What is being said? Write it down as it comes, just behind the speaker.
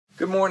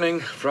Good morning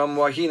from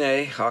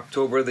Wahine,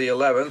 October the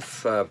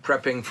 11th,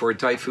 prepping for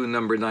Typhoon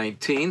number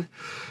 19,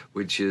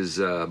 which is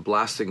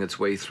blasting its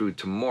way through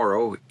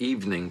tomorrow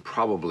evening,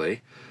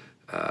 probably.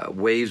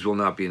 Waves will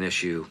not be an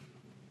issue.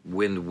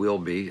 Wind will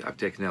be. I've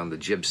taken down the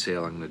jib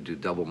sail. I'm going to do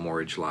double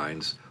moorage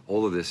lines.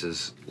 All of this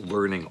is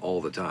learning all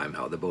the time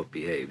how the boat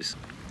behaves.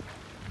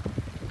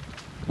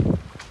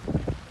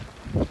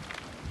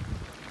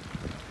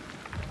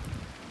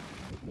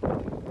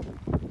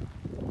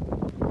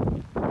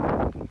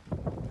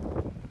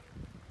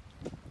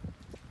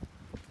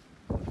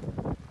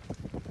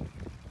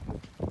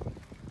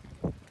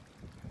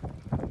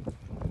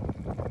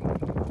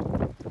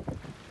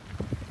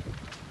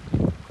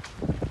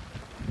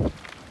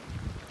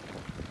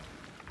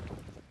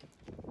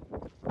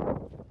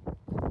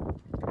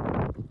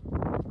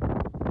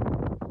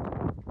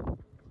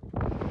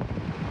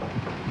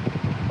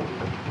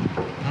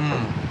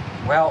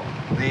 Well,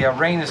 the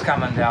rain is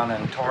coming down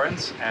in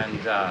torrents, and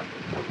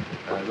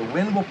the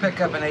wind will pick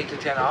up in 8 to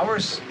 10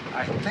 hours.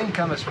 I think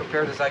I'm as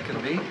prepared as I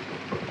can be.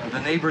 The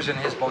neighbor's in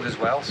his boat as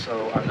well,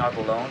 so I'm not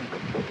alone.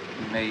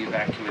 We may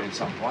evacuate at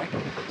some point.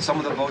 Some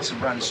of the boats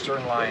have run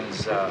stern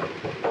lines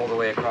all the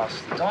way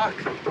across the dock.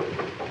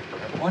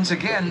 Once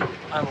again,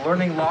 I'm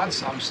learning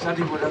lots. I'm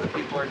studying what other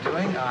people are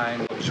doing.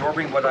 I'm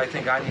absorbing what I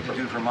think I need to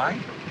do for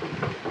mine.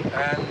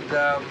 And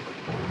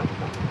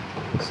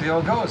see how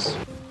it goes.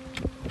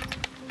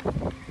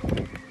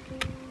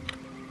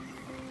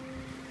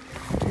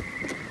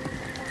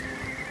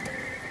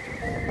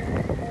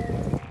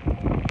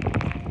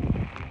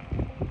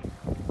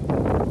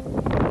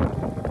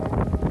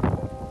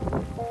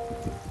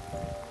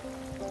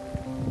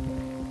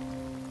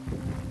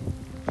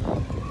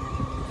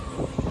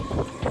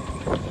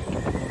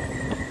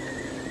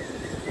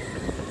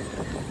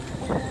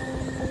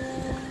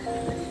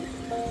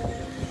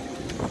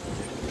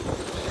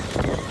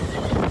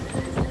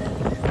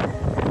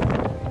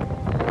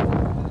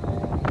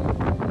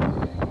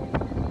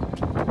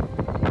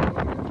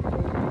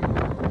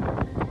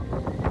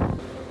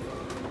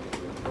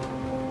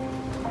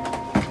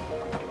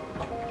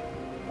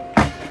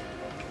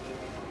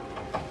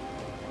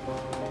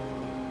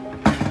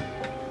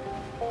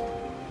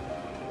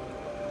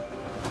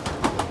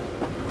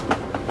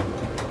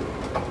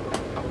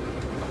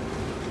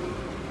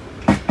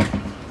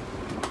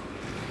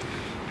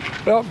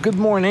 Well, good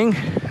morning.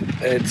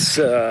 It's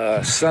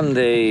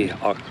Sunday,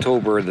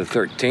 October the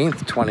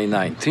 13th,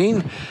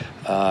 2019.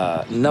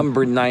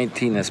 Number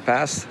 19 has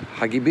passed,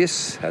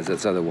 Hagibis, as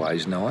it's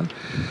otherwise known.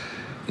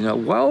 You know,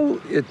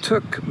 while it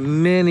took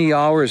many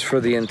hours for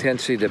the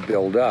intensity to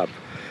build up,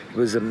 it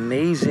was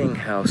amazing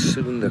how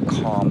soon the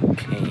calm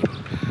came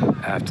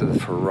after the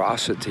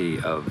ferocity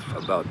of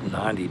about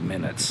 90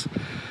 minutes,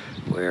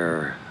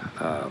 where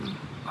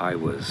I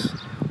was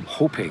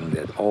hoping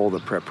that all the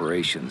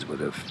preparations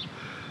would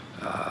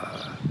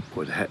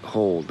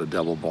hold the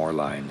double moor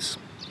lines,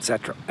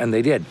 etc. And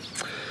they did.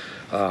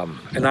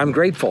 And I'm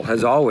grateful,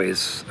 as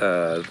always,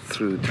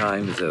 through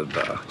times of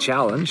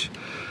challenge,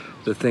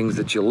 the things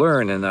that you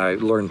learn. And I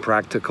learned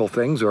practical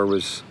things,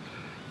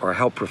 or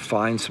helped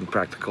refine some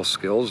practical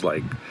skills,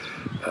 like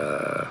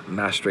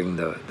mastering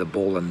the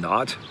bowl and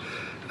knot,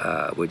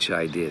 which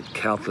I did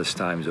countless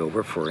times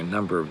over for a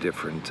number of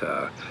different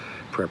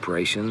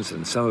preparations,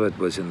 and some of it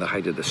was in the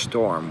height of the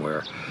storm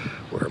where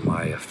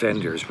my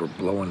fenders were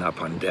blowing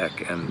up on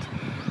deck, and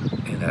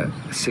in a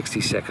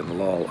 60-second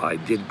lull I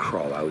did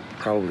crawl out,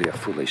 probably a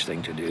foolish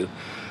thing to do,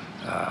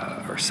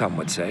 or some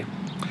would say.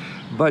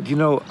 But you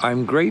know,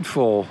 I'm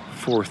grateful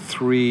for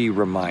 3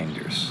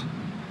 reminders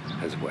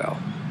as well.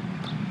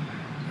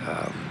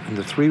 And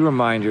the 3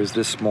 reminders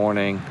this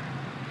morning,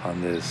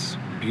 on this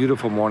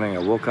beautiful morning, I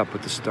woke up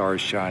with the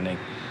stars shining.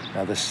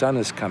 Now the sun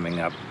is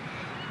coming up,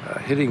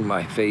 hitting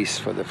my face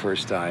for the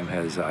first time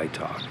as I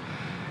talk.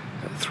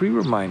 3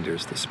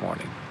 reminders this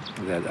morning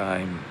that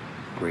I'm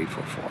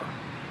grateful for.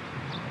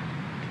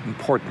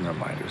 Important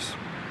reminders.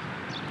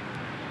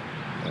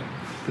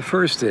 The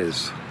first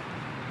is,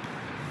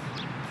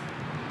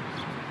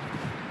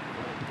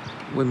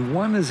 when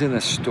one is in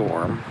a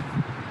storm,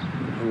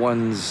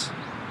 one's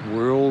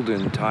world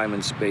and time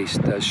and space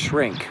does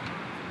shrink,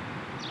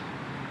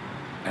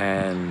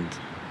 and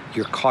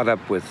you're caught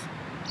up with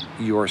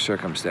your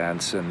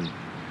circumstance, and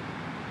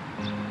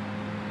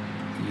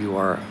you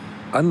are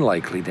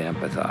unlikely to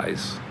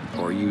empathize,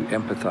 or you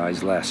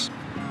empathize less.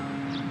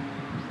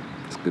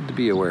 It's good to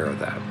be aware of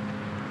that.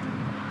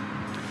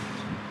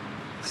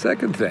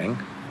 Second thing,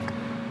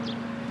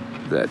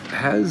 that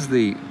has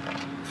the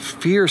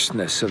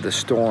fierceness of the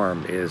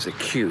storm is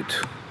acute.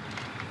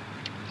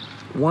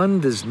 One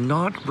does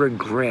not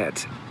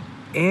regret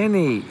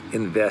any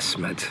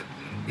investment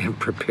in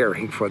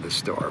preparing for the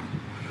storm.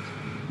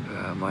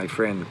 My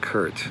friend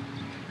Kurt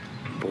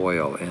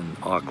Boyle in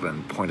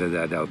Auckland pointed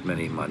that out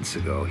many months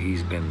ago.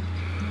 He's been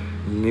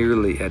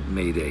nearly at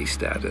Mayday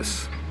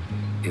status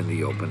in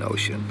the open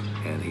ocean,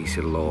 and he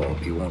said, Lowell,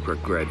 you won't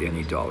regret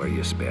any dollar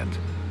you spent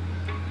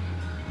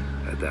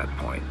at that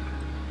point.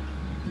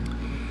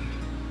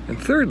 And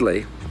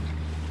thirdly,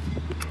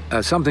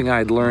 something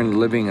I'd learned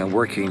living and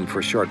working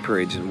for short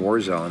periods in war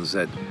zones,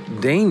 that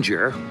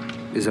danger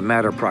is a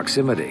matter of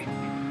proximity.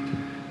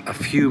 A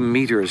few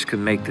meters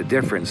can make the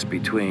difference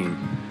between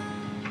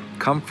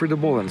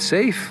comfortable and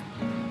safe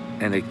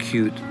and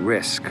acute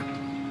risk.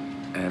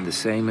 And the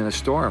same in a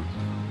storm.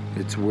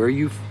 It's where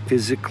you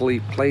physically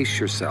place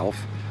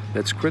yourself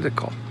that's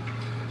critical.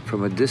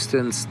 From a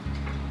distance,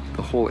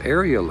 the whole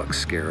area looks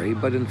scary,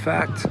 but in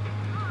fact,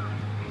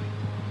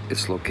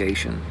 it's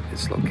location,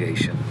 it's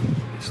location,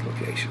 it's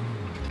location.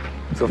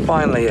 So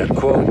finally, a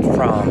quote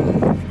from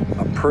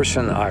a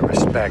person I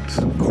respect,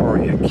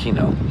 Cory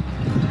Aquino.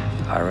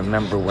 I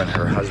remember when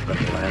her husband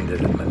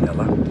landed in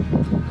Manila,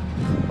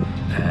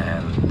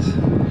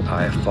 and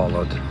I have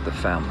followed the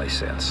family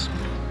since.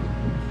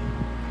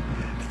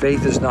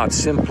 Faith is not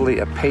simply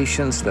a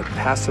patience that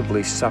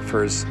passively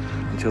suffers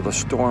until the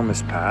storm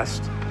is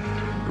past.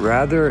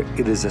 Rather,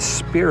 it is a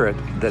spirit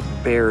that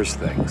bears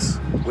things,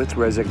 with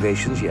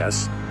resignations,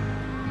 yes,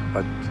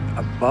 but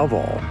above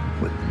all,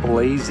 with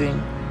blazing,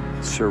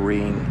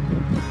 serene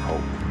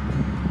hope.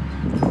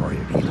 Cory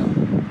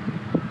Aquino.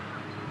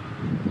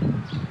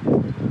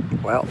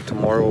 Well,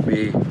 tomorrow will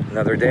be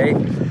another day.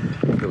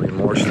 There'll be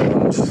more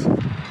storms.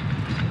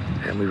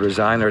 And we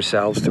resign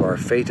ourselves to our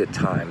fate at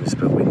times,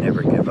 but we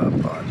never give up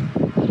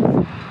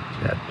on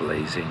that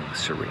blazing,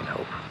 serene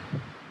hope.